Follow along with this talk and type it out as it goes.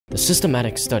The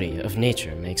systematic study of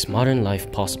nature makes modern life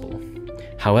possible.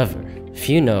 However,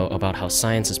 few know about how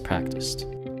science is practiced.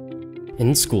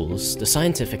 In schools, the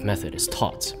scientific method is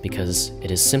taught because it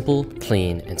is simple,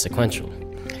 clean, and sequential.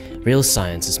 Real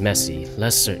science is messy,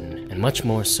 less certain, and much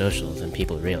more social than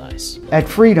people realize. At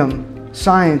Freedom,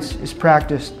 science is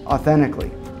practiced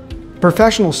authentically.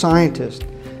 Professional scientists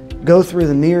go through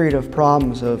the myriad of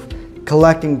problems of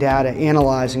collecting data,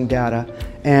 analyzing data,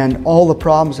 and all the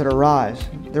problems that arise.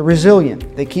 They're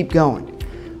resilient, they keep going.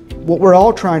 What we're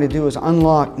all trying to do is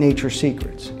unlock nature's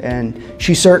secrets, and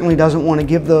she certainly doesn't want to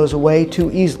give those away too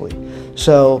easily.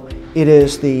 So it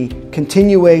is the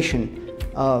continuation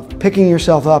of picking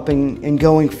yourself up and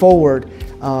going forward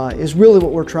is really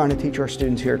what we're trying to teach our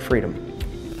students here at Freedom.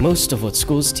 Most of what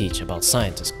schools teach about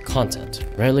science is content,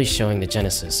 rarely showing the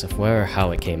genesis of where or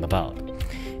how it came about.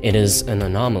 It is an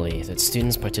anomaly that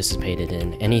students participated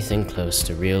in anything close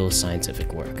to real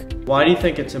scientific work. Why do you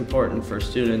think it's important for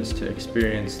students to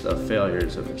experience the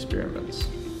failures of experiments?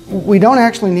 We don't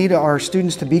actually need our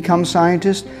students to become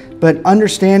scientists, but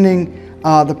understanding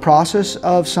the process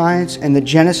of science and the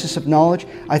genesis of knowledge,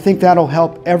 I think that'll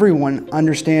help everyone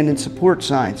understand and support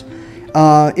science.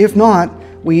 If not,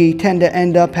 we tend to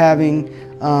end up having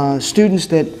students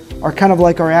that are kind of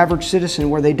like our average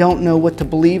citizen, where they don't know what to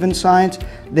believe in science.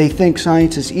 They think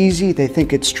science is easy, they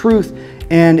think it's truth,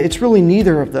 and it's really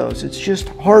neither of those. It's just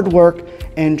hard work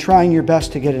and trying your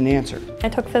best to get an answer. I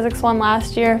took Physics 1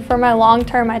 last year. For my long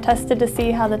term, I tested to see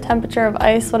how the temperature of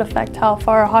ice would affect how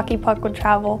far a hockey puck would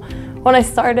travel. When I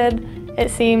started,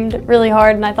 it seemed really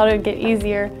hard and I thought it would get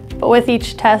easier, but with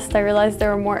each test I realized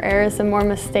there were more errors and more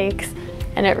mistakes.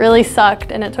 And it really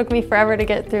sucked, and it took me forever to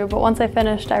get through, but once I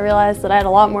finished I realized that I had a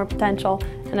lot more potential,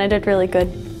 and I did really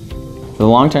good. The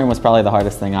long term was probably the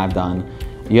hardest thing I've done.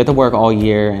 You have to work all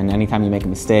year, and anytime you make a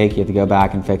mistake you have to go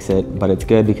back and fix it, but it's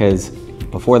good because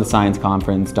before the science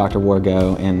conference, Dr.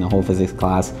 Wargo and the whole physics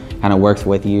class kind of works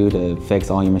with you to fix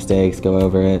all your mistakes, go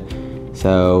over it.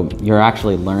 So you're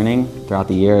actually learning throughout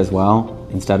the year as well,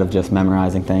 instead of just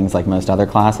memorizing things like most other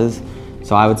classes.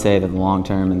 So I would say that the long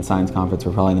term and the science conference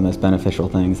were probably the most beneficial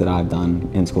things that I've done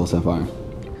in school so far.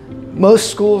 Most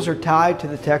schools are tied to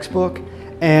the textbook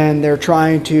and they're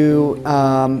trying to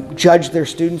judge their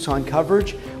students on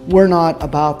coverage. We're not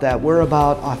about that. We're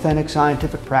about authentic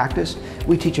scientific practice.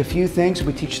 We teach a few things,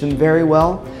 we teach them very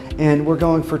well, and we're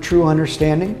going for true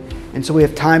understanding. And so we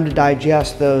have time to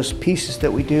digest those pieces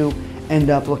that we do end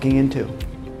up looking into.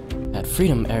 At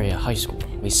Freedom Area High School,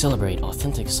 we celebrate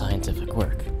authentic scientific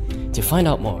work. To find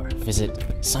out more, visit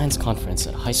Science Conference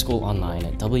at High School online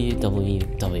at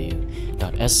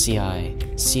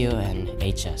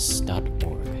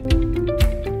www.sciconhs.org.